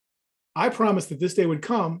I promised that this day would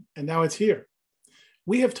come, and now it's here.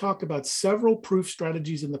 We have talked about several proof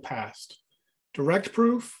strategies in the past: direct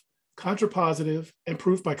proof, contrapositive, and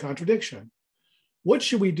proof by contradiction. What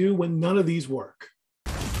should we do when none of these work?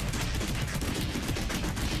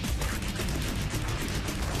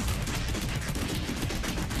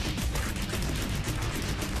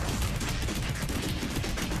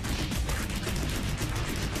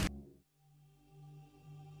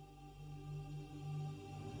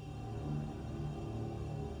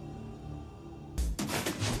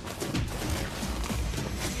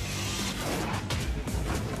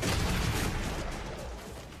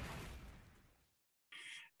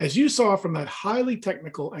 As you saw from that highly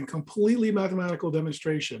technical and completely mathematical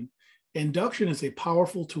demonstration, induction is a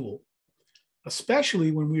powerful tool,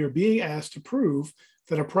 especially when we are being asked to prove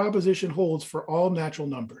that a proposition holds for all natural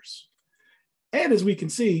numbers. And as we can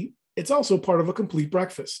see, it's also part of a complete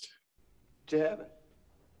breakfast. Did you have it?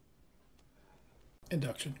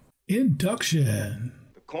 Induction. Induction.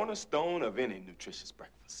 The cornerstone of any nutritious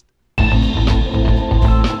breakfast.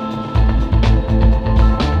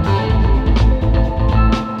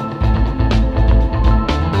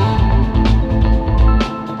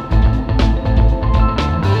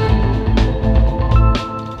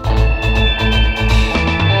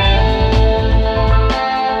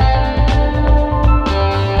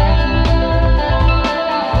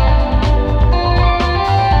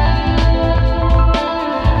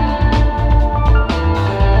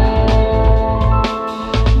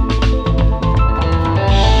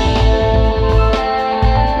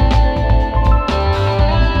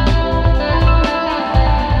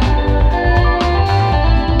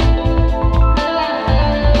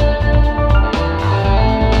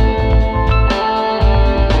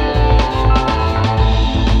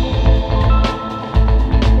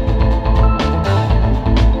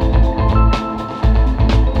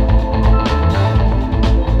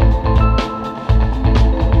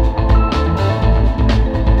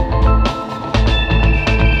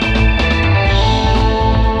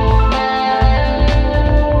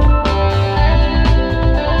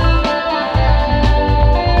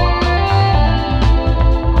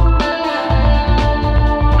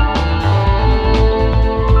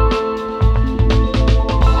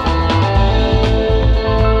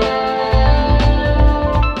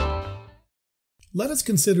 Let us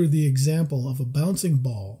consider the example of a bouncing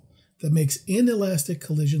ball that makes inelastic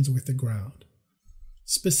collisions with the ground.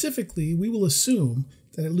 Specifically, we will assume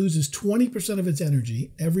that it loses 20% of its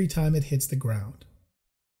energy every time it hits the ground.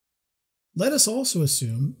 Let us also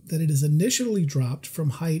assume that it is initially dropped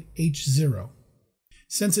from height h0.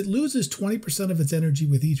 Since it loses 20% of its energy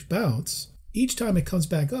with each bounce, each time it comes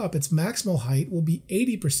back up, its maximal height will be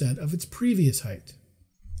 80% of its previous height.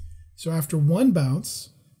 So after one bounce,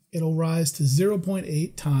 it'll rise to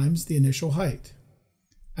 0.8 times the initial height.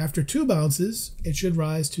 After two bounces, it should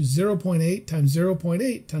rise to 0.8 times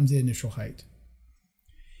 0.8 times the initial height.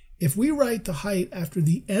 If we write the height after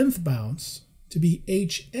the nth bounce to be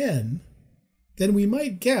hn, then we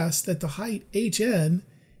might guess that the height hn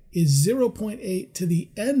is 0.8 to the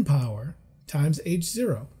n power times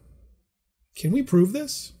h0. Can we prove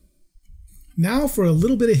this? Now for a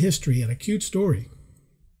little bit of history and a cute story.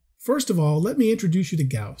 First of all, let me introduce you to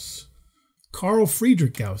Gauss. Carl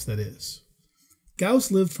Friedrich Gauss, that is.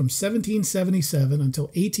 Gauss lived from 1777 until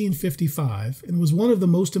 1855 and was one of the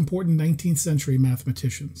most important 19th century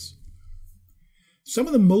mathematicians. Some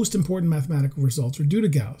of the most important mathematical results are due to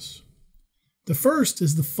Gauss. The first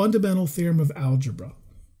is the fundamental theorem of algebra,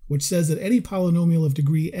 which says that any polynomial of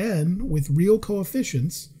degree n with real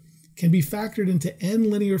coefficients can be factored into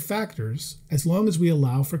n linear factors as long as we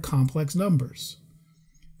allow for complex numbers.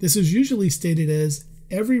 This is usually stated as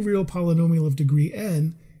every real polynomial of degree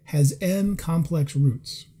n has n complex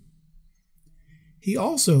roots. He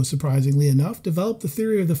also, surprisingly enough, developed the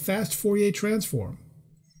theory of the fast Fourier transform.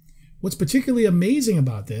 What's particularly amazing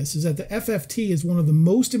about this is that the FFT is one of the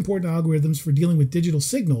most important algorithms for dealing with digital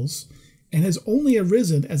signals and has only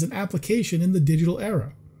arisen as an application in the digital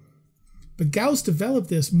era. But Gauss developed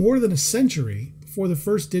this more than a century before the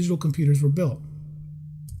first digital computers were built.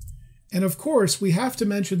 And of course, we have to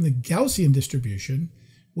mention the Gaussian distribution,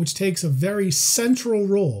 which takes a very central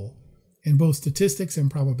role in both statistics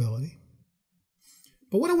and probability.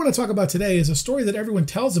 But what I want to talk about today is a story that everyone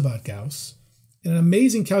tells about Gauss and an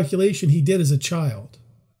amazing calculation he did as a child.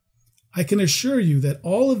 I can assure you that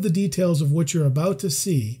all of the details of what you're about to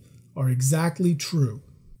see are exactly true.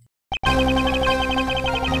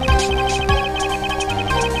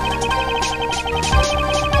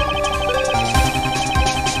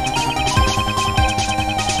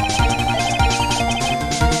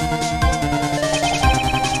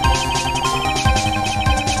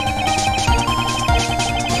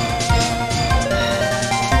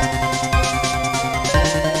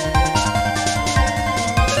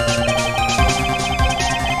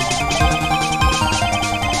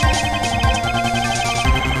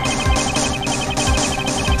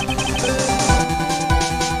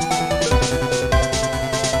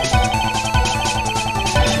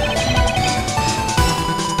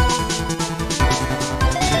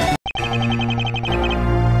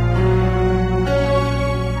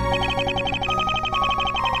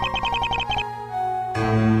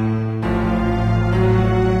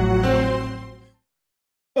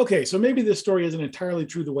 Okay, so maybe this story isn't entirely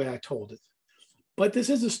true the way I told it, but this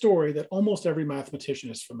is a story that almost every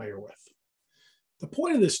mathematician is familiar with. The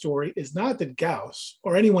point of this story is not that Gauss,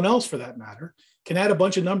 or anyone else for that matter, can add a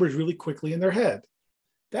bunch of numbers really quickly in their head.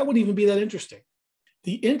 That wouldn't even be that interesting.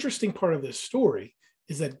 The interesting part of this story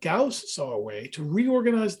is that Gauss saw a way to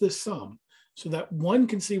reorganize this sum so that one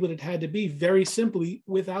can see what it had to be very simply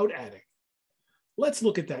without adding. Let's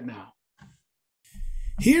look at that now.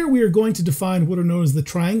 Here we are going to define what are known as the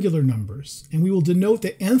triangular numbers, and we will denote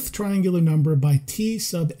the nth triangular number by t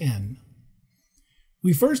sub n.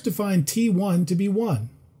 We first define t1 to be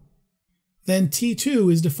 1. Then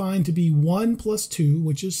t2 is defined to be 1 plus 2,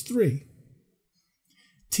 which is 3.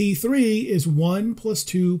 t3 is 1 plus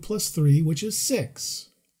 2 plus 3, which is 6.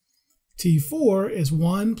 t4 is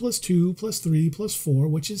 1 plus 2 plus 3 plus 4,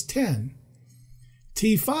 which is 10.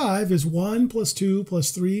 t5 is 1 plus 2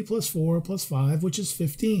 plus 3 plus 4 plus 5, which is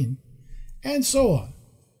 15, and so on.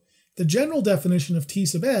 The general definition of t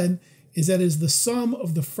sub n is that it is the sum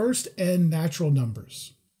of the first n natural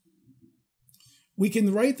numbers. We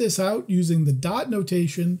can write this out using the dot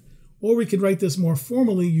notation, or we could write this more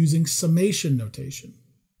formally using summation notation.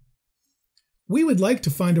 We would like to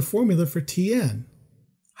find a formula for Tn.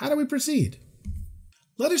 How do we proceed?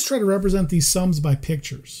 Let us try to represent these sums by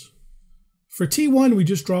pictures. For T1, we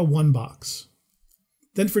just draw one box.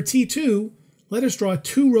 Then for T2, let us draw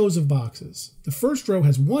 2 rows of boxes. The first row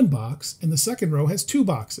has 1 box, and the second row has 2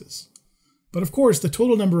 boxes. But of course, the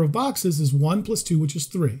total number of boxes is 1 plus 2, which is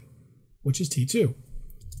 3, which is T2.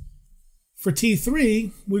 For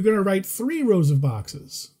T3, we're going to write 3 rows of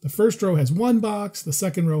boxes. The first row has 1 box, the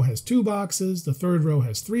second row has 2 boxes, the third row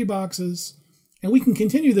has 3 boxes, and we can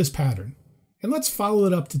continue this pattern. And let's follow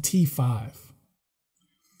it up to T5.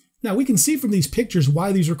 Now we can see from these pictures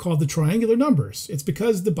why these are called the triangular numbers. It's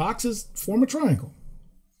because the boxes form a triangle.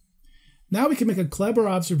 Now we can make a clever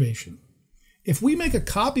observation. If we make a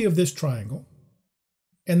copy of this triangle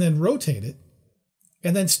and then rotate it,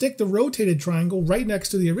 and then stick the rotated triangle right next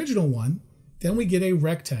to the original one, then we get a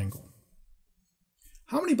rectangle.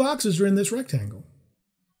 How many boxes are in this rectangle?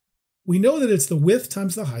 We know that it's the width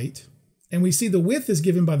times the height, and we see the width is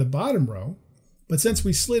given by the bottom row, but since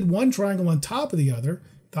we slid one triangle on top of the other,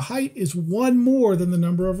 the height is 1 more than the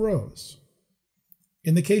number of rows.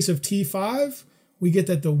 In the case of T5, we get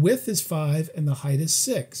that the width is 5 and the height is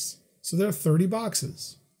 6. So there are 30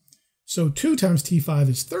 boxes. So 2 times T5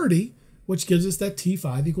 is 30, which gives us that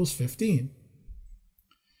T5 equals 15.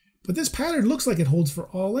 But this pattern looks like it holds for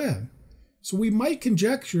all n. So we might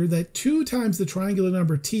conjecture that 2 times the triangular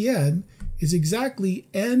number Tn is exactly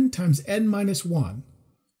n times n minus 1.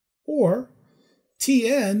 Or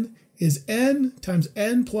Tn is n times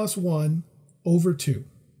n plus 1 over 2.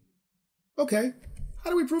 Okay, how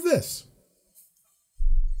do we prove this?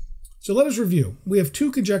 So let us review. We have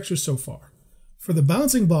 2 conjectures so far. For the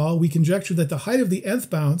bouncing ball, we conjecture that the height of the nth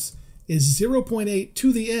bounce is 0.8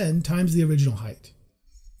 to the n times the original height.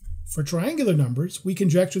 For triangular numbers, we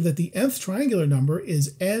conjecture that the nth triangular number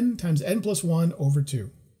is n times n plus 1 over 2.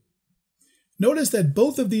 Notice that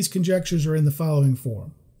both of these conjectures are in the following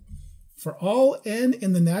form. For all n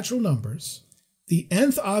in the natural numbers, the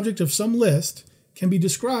nth object of some list can be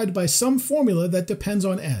described by some formula that depends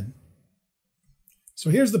on n.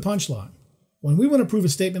 So here's the punchline. When we want to prove a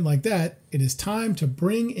statement like that, it is time to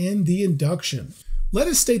bring in the induction. Let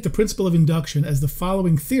us state the principle of induction as the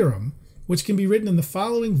following theorem, which can be written in the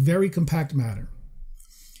following very compact manner.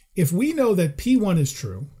 If we know that P1 is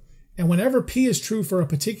true, and whenever P is true for a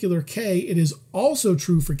particular K, it is also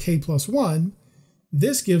true for K plus 1,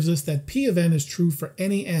 this gives us that P of n is true for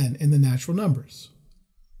any n in the natural numbers.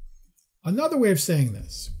 Another way of saying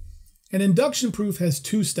this, an induction proof has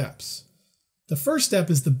 2 steps. The first step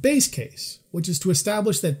is the base case, which is to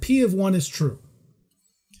establish that P of 1 is true.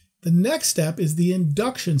 The next step is the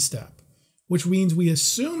induction step, which means we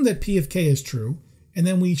assume that P of k is true, and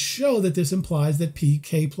then we show that this implies that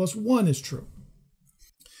Pk plus 1 is true.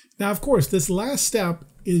 Now, of course, this last step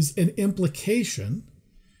is an implication,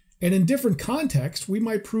 and in different contexts, we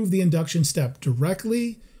might prove the induction step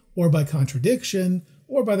directly, or by contradiction,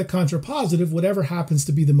 or by the contrapositive, whatever happens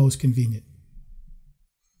to be the most convenient.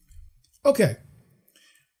 Okay,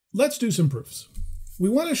 let's do some proofs. We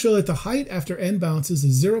want to show that the height after n bounces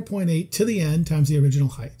is 0.8 to the n times the original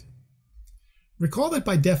height. Recall that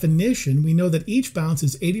by definition, we know that each bounce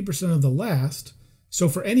is 80% of the last, so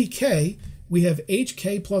for any k, we have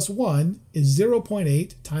hk plus 1 is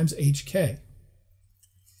 0.8 times hk.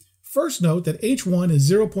 First note that h1 is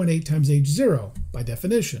 0.8 times h0 by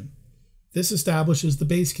definition. This establishes the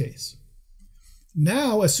base case.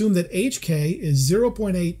 Now assume that hk is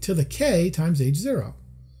 0.8 to the k times h0.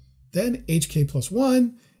 Then hk plus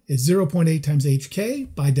 1 is 0.8 times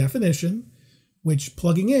hk by definition, which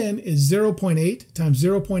plugging in is 0.8 times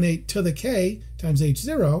 0.8 to the k times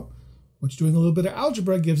h0, which doing a little bit of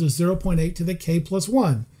algebra gives us 0.8 to the k plus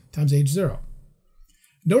 1 times h0.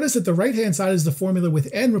 Notice that the right-hand side is the formula with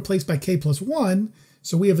n replaced by k plus 1,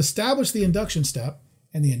 so we have established the induction step,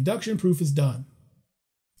 and the induction proof is done.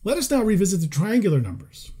 Let us now revisit the triangular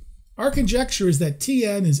numbers. Our conjecture is that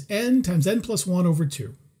Tn is n times n plus 1 over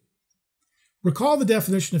 2. Recall the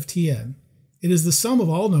definition of Tn. It is the sum of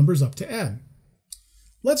all numbers up to n.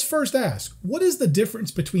 Let's first ask, what is the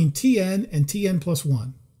difference between Tn and Tn plus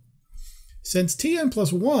 1? Since Tn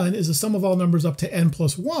plus 1 is the sum of all numbers up to n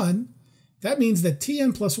plus 1, that means that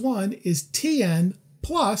Tn plus 1 is Tn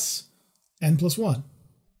plus n plus 1.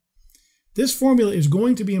 This formula is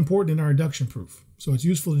going to be important in our induction proof, so it's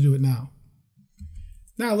useful to do it now.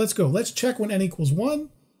 Now let's go. Let's check when n equals 1.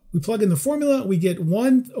 We plug in the formula, we get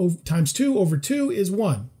 1 times 2 over 2 is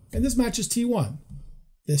 1, and this matches T1.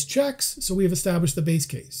 This checks, so we have established the base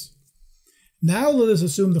case. Now let us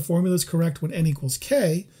assume the formula is correct when n equals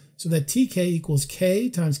k, so that tk equals k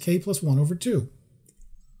times k plus 1 over 2.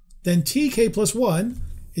 Then tk plus 1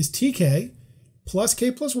 is tk plus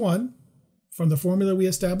k plus 1 from the formula we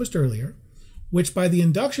established earlier, which by the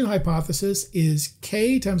induction hypothesis is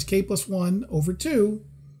k times k plus 1 over 2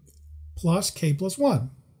 plus k plus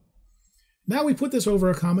 1. Now we put this over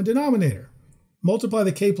a common denominator. Multiply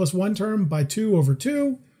the k plus 1 term by 2 over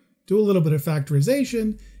 2, do a little bit of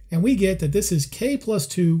factorization, and we get that this is k plus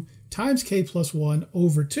 2 times k plus 1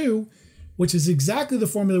 over 2, which is exactly the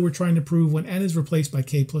formula we're trying to prove when n is replaced by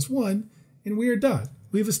k plus 1, and we are done.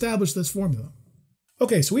 We've established this formula.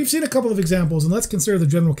 Okay, so we've seen a couple of examples, and let's consider the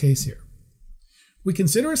general case here. We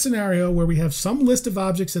consider a scenario where we have some list of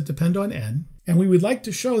objects that depend on n, and we would like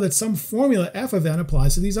to show that some formula f of n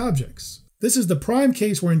applies to these objects. This is the prime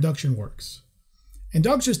case where induction works.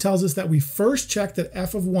 Induction tells us that we first check that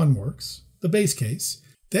f of 1 works, the base case,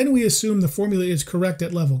 then we assume the formula is correct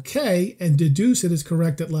at level k and deduce it is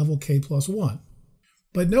correct at level k plus 1.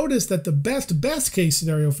 But notice that the best case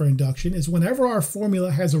scenario for induction is whenever our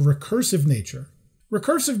formula has a recursive nature.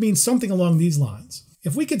 Recursive means something along these lines.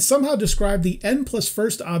 If we could somehow describe the n plus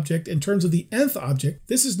first object in terms of the nth object,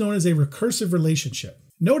 this is known as a recursive relationship.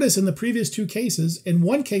 Notice in the previous two cases, in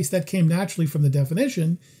one case that came naturally from the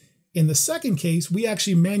definition, in the second case we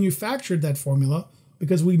actually manufactured that formula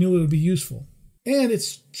because we knew it would be useful. And it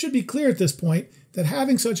should be clear at this point that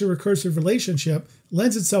having such a recursive relationship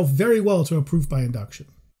lends itself very well to a proof by induction.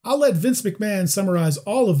 I'll let Vince McMahon summarize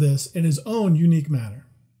all of this in his own unique manner.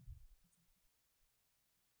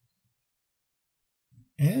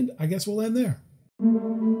 And I guess we'll end there.